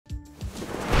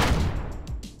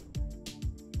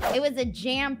It was a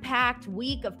jam-packed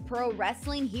week of pro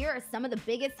wrestling. Here are some of the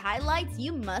biggest highlights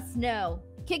you must know.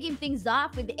 Kicking things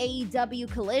off with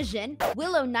AEW Collision,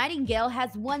 Willow Nightingale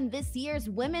has won this year's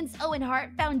Women's Owen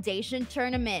Hart Foundation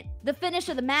tournament. The finish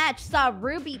of the match saw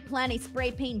Ruby plant a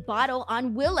spray paint bottle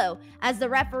on Willow. As the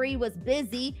referee was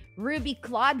busy, Ruby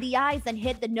clawed the eyes and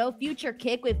hit the no future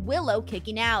kick with Willow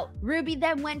kicking out. Ruby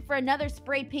then went for another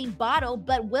spray paint bottle,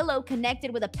 but Willow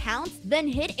connected with a pounce, then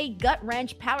hit a gut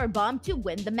wrench powerbomb to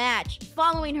win the match.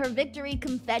 Following her victory,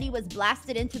 confetti was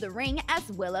blasted into the ring as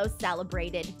Willow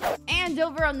celebrated. And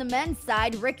over on the men's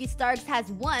side, Ricky Starks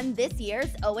has won this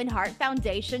year's Owen Hart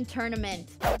Foundation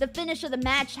tournament. The finish of the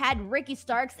match had Ricky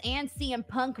Starks and CM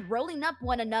Punk rolling up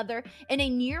one another in a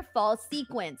near-fall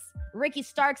sequence. Ricky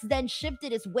Starks then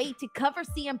shifted his weight to cover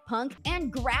CM Punk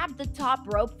and grabbed the top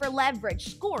rope for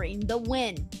leverage, scoring the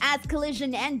win. As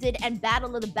Collision ended and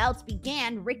Battle of the Belts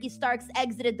began, Ricky Starks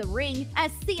exited the ring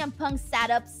as CM Punk sat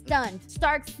up stunned.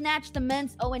 Starks snatched the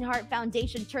men's Owen Hart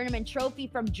Foundation tournament trophy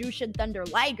from Jushin Thunder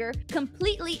Liger,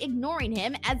 completely ignoring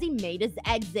him as he made his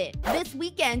exit. This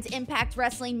weekend, Impact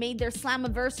Wrestling made their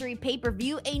Slammiversary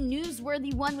pay-per-view a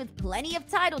newsworthy one with plenty of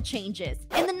title changes.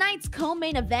 In the night's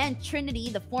co-main event, Trinity,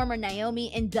 the former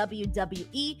Naomi in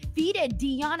WWE, defeated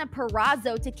Deonna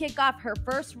Purrazzo to kick off her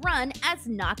first run as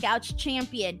Knockouts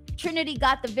champion. Trinity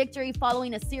got the victory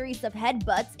following a series of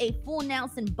headbutts, a full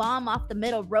Nelson bomb off the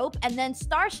middle rope, and then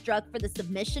Starstruck for the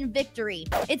submission victory.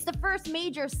 It's the first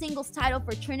major singles title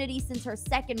for Trinity since her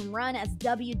second run as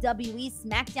WWE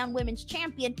SmackDown Women's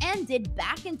Champion ended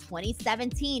back in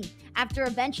 2017. After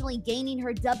eventually gaining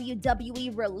her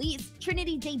WWE release,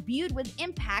 Trinity debuted with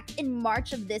Impact in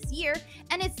March of this year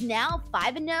and is now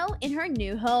 5-0 in her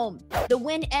new home. The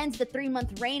win ends the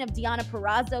 3-month reign of Deonna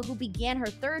Purrazzo, who began her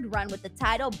third run with the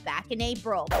title back in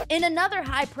April. In another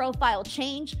high-profile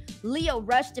change, Lio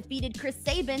Rush defeated Chris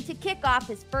Sabin to kick off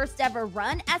his first ever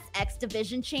run as X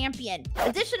Division champion.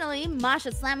 Additionally,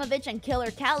 Masha Slamovich and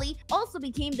Killer Callis also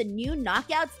became the new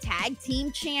Knockouts Tag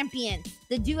Team Champions.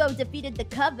 The duo defeated the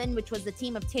Coven, which was the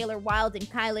team of Taylor Wilde and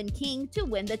Kylan King, to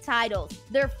win the titles,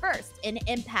 their first in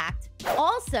Impact.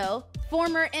 Also,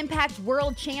 former Impact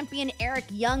World Champion Eric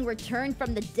Young returned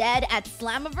from the dead at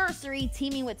Slammiversary,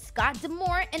 teaming with Scott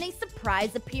D'Amore in a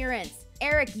surprise appearance.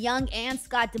 Eric Young and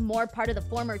Scott D'Amore, part of the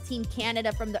former Team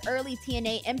Canada from the early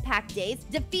TNA Impact days,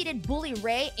 defeated Bully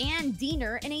Ray and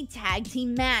Diener in a tag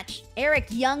team match. Eric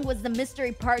Young was the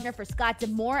mystery partner for Scott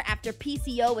D'Amore after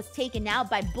PCO was taken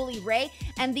out by Bully Ray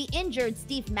and the injured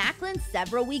Steve Maclin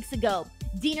several weeks ago.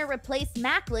 Diener replaced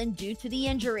Maclin due to the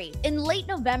injury. In late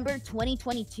November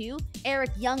 2022, Eric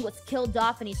Young was killed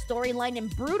off in a storyline in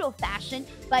brutal fashion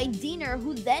by Diener,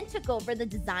 who then took over the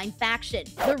Design faction.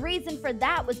 The reason for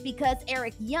that was because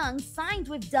Eric Young signed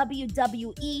with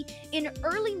WWE in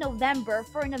early November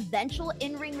for an eventual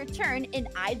in-ring return in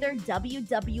either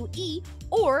WWE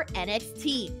or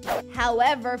NXT.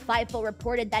 However, Fightful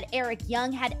reported that Eric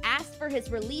Young had asked for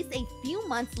his release a few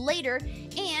months later,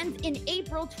 and in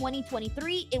April 2023,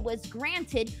 it was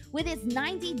granted with his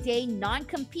 90-day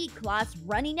non-compete clause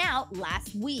running out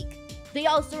last week. They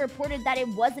also reported that it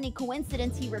wasn't a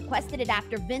coincidence he requested it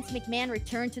after Vince McMahon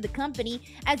returned to the company,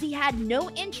 as he had no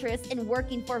interest in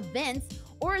working for Vince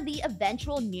or the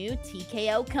eventual new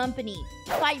TKO company.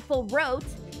 Fightful wrote,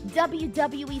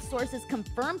 WWE sources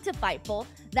confirmed to Fightful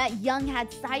that Young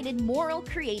had cited moral,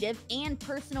 creative, and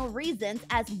personal reasons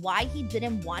as why he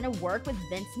didn't want to work with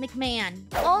Vince McMahon.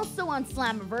 Also on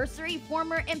Slammiversary,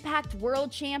 former Impact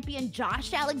World Champion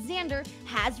Josh Alexander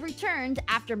has returned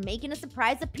after making a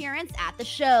surprise appearance at the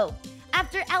show.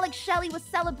 After Alex Shelley was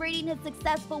celebrating his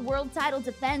successful world title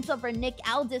defense over Nick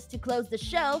Aldis to close the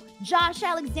show, Josh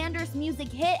Alexander's music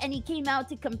hit and he came out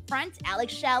to confront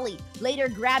Alex Shelley, later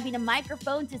grabbing a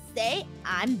microphone to say,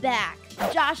 "I'm back."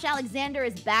 Josh Alexander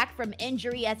is back from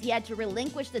injury as he had to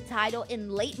relinquish the title in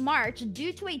late March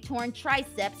due to a torn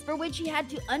triceps, for which he had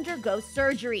to undergo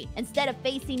surgery. Instead of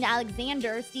facing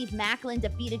Alexander, Steve Maclin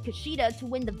defeated Kushida to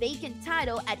win the vacant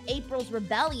title at April's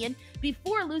Rebellion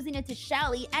before losing it to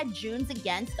Shelley at June's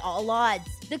Against All Odds.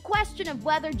 The question of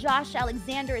whether Josh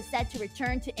Alexander is set to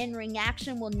return to in-ring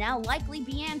action will now likely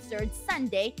be answered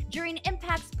Sunday during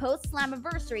Impact's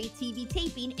post-Slammiversary TV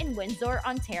taping in Windsor,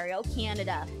 Ontario,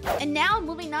 Canada. And now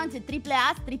moving on to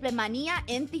AAA's Triplemania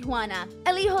in Tijuana.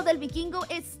 El Hijo del Vikingo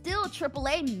is still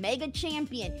AAA Mega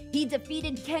Champion. He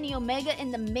defeated Kenny Omega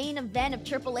in the main event of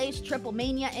AAA's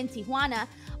Triplemania in Tijuana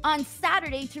on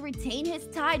Saturday to retain his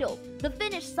title. The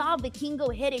finish saw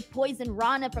Vikingo hit a Poison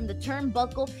Rana from the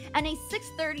turnbuckle and a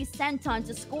 630 30 senton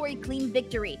to score a clean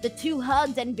victory. The two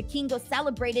hugged and Vikingo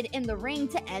celebrated in the ring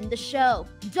to end the show.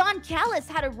 Don Callis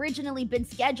had originally been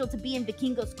scheduled to be in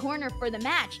Vikingo's corner for the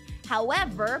match.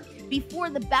 However,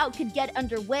 before the bout could get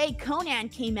underway, Conan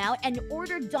came out and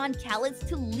ordered Don Callis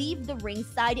to leave the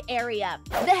ringside area.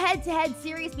 The head-to-head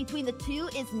series between the two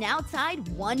is now tied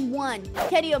 1-1.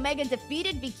 Kenny Omega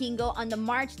defeated Vikingo on the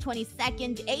March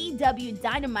 22nd AEW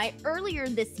Dynamite earlier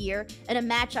this year in a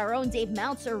match our own Dave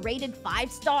Meltzer rated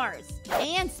 5 stars.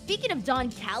 And speaking of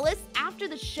Don Callis, after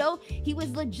the show, he was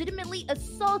legitimately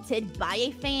assaulted by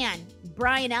a fan.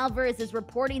 Brian Alvarez is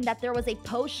reporting that there was a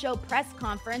post-show press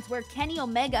conference where Kenny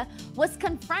Omega was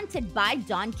confronted by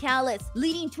Don Callis,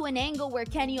 leading to an angle where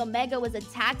Kenny Omega was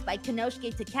attacked by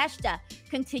Konosuke Takeshita,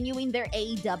 continuing their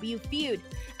AEW feud.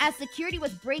 As security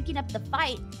was breaking up the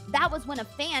fight, that was when a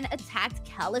fan attacked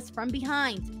Callis from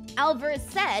behind. Alvarez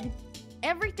said,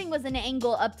 "Everything was an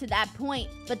angle up to that point,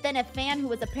 but then a fan who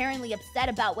was apparently upset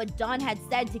about what Don had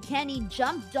said to Kenny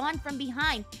jumped Don from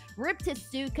behind, ripped his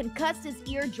suit, concussed his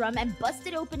eardrum, and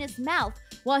busted open his mouth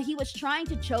while he was trying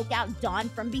to choke out Don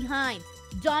from behind.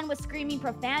 Don was screaming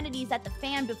profanities at the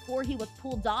fan before he was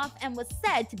pulled off and was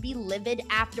said to be livid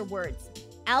afterwards."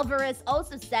 Alvarez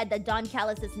also said that Don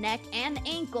Callis' neck and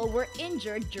ankle were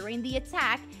injured during the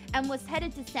attack and was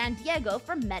headed to San Diego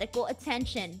for medical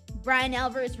attention. Brian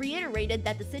Alvarez reiterated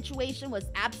that the situation was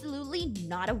absolutely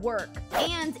not a work.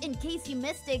 And in case you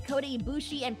missed it, Kota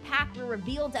Ibushi and PAC were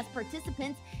revealed as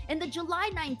participants in the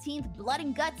July 19th Blood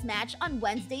and Guts match on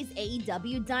Wednesday's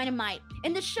AEW Dynamite.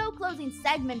 In the show closing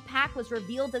segment, PAC was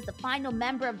revealed as the final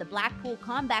member of the Blackpool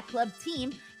Combat Club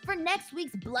team for next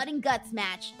week's Blood and Guts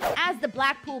match. As the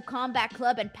Blackpool Combat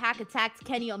Club and PAC attacked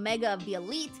Kenny Omega of the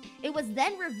Elite, it was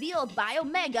then revealed by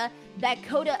Omega that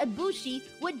Kota Ibushi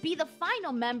would be the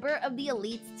final member of the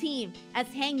Elite's team, as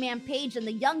Hangman Page and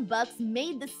the Young Bucks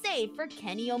made the save for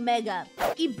Kenny Omega.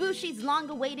 Ibushi's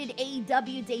long-awaited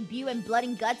AEW debut in Blood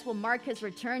and Guts will mark his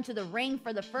return to the ring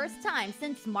for the first time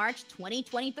since March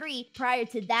 2023. Prior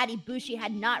to that, Ibushi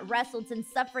had not wrestled since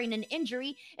suffering an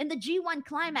injury in the G1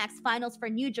 Climax Finals for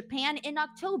New Japan in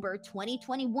October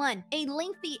 2021. A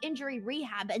lengthy injury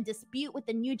rehab and dispute with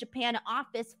the New Japan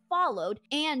office followed,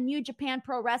 and New Japan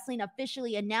Pro Wrestling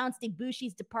officially announced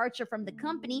Ibushi's departure from the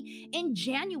company in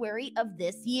January of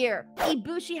this year.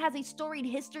 Ibushi has a storied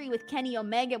history with Kenny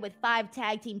Omega, with 5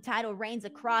 tag team title reigns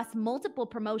across multiple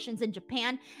promotions in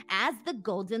Japan as the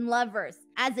Golden Lovers.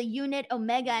 As a unit,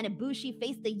 Omega and Ibushi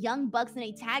faced the Young Bucks in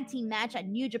a tag team match at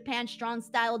New Japan Strong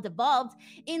Style Devolved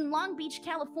in Long Beach,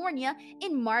 California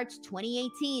in March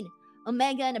 2018.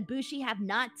 Omega and Ibushi have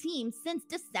not teamed since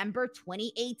December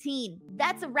 2018.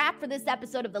 That's a wrap for this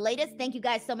episode of The Latest. Thank you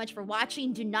guys so much for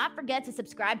watching. Do not forget to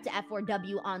subscribe to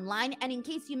F4W Online, and in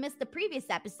case you missed the previous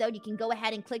episode, you can go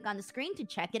ahead and click on the screen to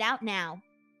check it out now.